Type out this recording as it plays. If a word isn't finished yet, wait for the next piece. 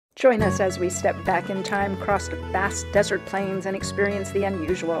Join us as we step back in time, cross vast desert plains, and experience the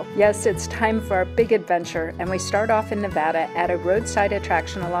unusual. Yes, it's time for our big adventure, and we start off in Nevada at a roadside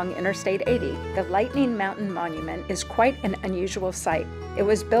attraction along Interstate 80. The Lightning Mountain Monument is quite an unusual sight. It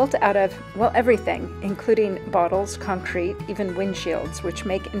was built out of, well, everything, including bottles, concrete, even windshields, which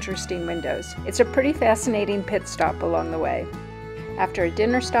make interesting windows. It's a pretty fascinating pit stop along the way. After a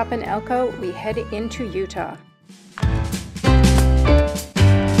dinner stop in Elko, we head into Utah.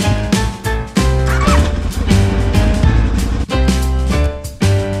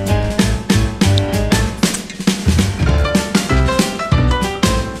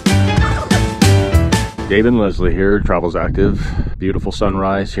 Dave and Leslie here, Travelz Active. Beautiful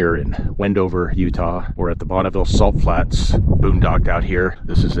sunrise here in Wendover, Utah. We're at the Bonneville Salt Flats, boondocked out here.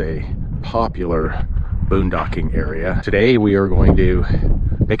 This is a popular boondocking area. Today we are going to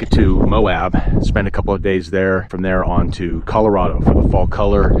make it to Moab, spend a couple of days there, from there on to Colorado for the Fall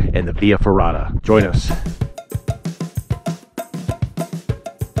Color and the Via Ferrata. Join us.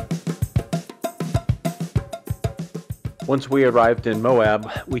 Once we arrived in Moab,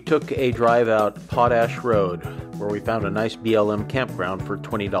 we took a drive out Potash Road, where we found a nice BLM campground for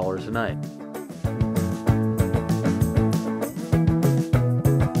 $20 a night.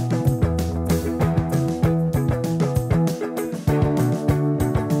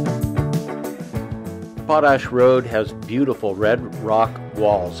 Potash Road has beautiful red rock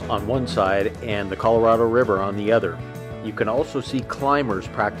walls on one side and the Colorado River on the other. You can also see climbers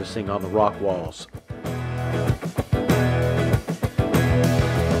practicing on the rock walls.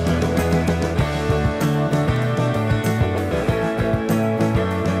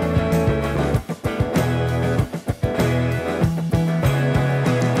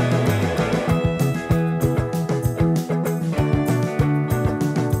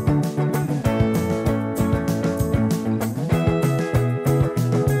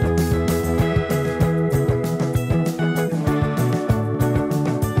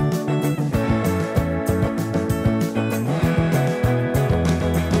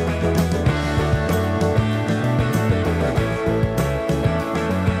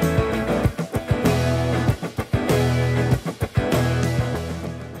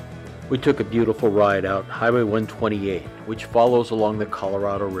 We took a beautiful ride out Highway 128, which follows along the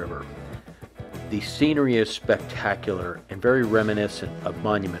Colorado River. The scenery is spectacular and very reminiscent of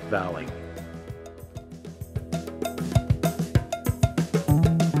Monument Valley.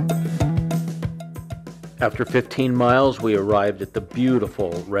 After 15 miles, we arrived at the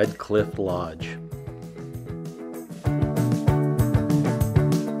beautiful Red Cliff Lodge.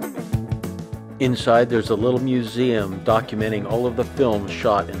 Inside, there's a little museum documenting all of the films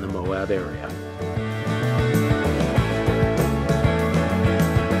shot in the Moab area.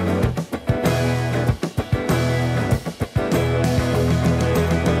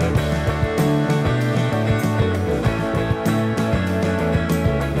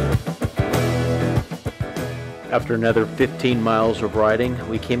 After another 15 miles of riding,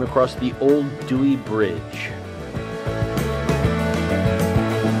 we came across the Old Dewey Bridge.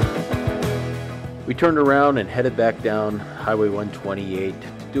 We turned around and headed back down Highway 128 to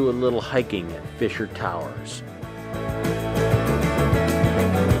do a little hiking at Fisher Towers.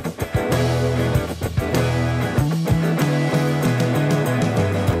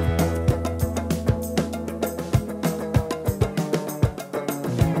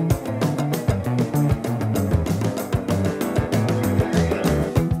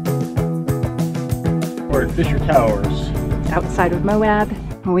 We're at Fisher Towers. Outside of Moab.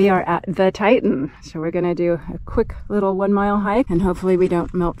 We are at the Titan, so we're going to do a quick little 1 mile hike, and hopefully we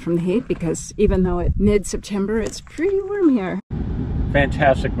don't melt from the heat, because even though it's mid-September, it's pretty warm here.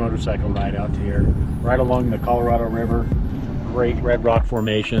 Fantastic motorcycle ride out here, right along the Colorado River. Great red rock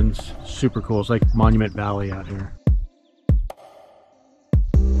formations, super cool. It's like Monument Valley out here.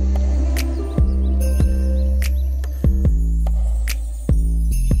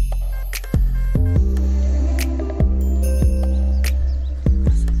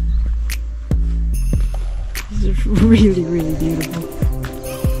 It's really, really beautiful.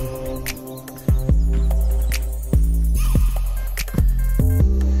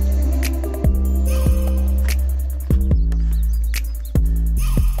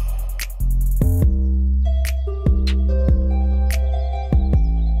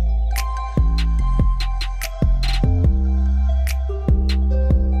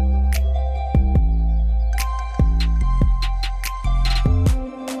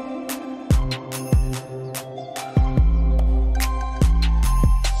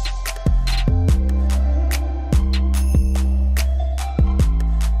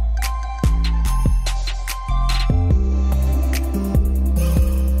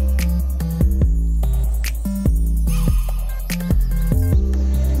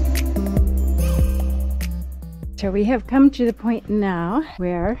 So we have come to the point now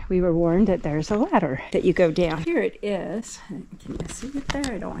where we were warned that there's a ladder that you go down. Here it is. Can you see it there?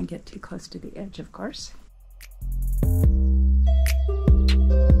 I don't want to get too close to the edge, of course.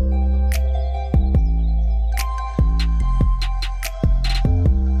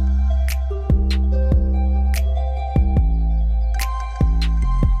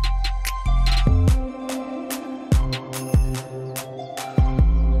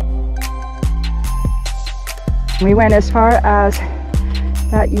 We went as far as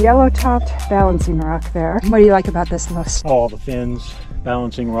that yellow-topped balancing rock there. What do you like about this most? All the fins,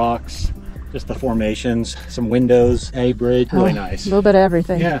 balancing rocks, just the formations, some windows, a bridge, really nice. A little bit of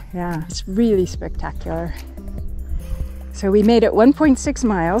everything. Yeah. It's really spectacular. So we made it 1.6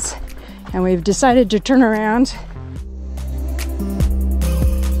 miles and we've decided to turn around.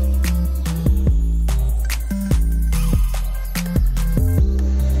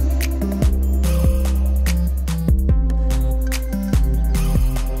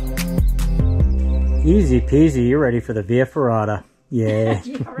 Easy peasy, you're ready for the Via Ferrata. Yeah.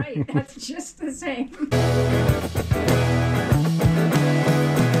 Yeah, right. That's just the same.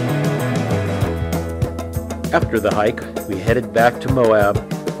 After the hike, we headed back to Moab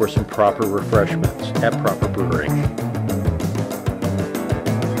for some proper refreshments at Proper Brewing.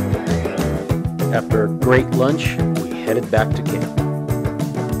 After a great lunch, we headed back to camp.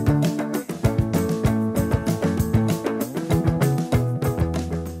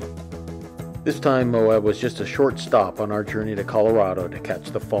 This time, Moab was just a short stop on our journey to Colorado to catch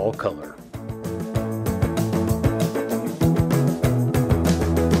the fall color.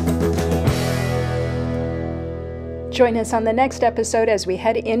 Join us on the next episode as we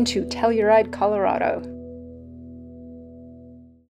head into Telluride, Colorado.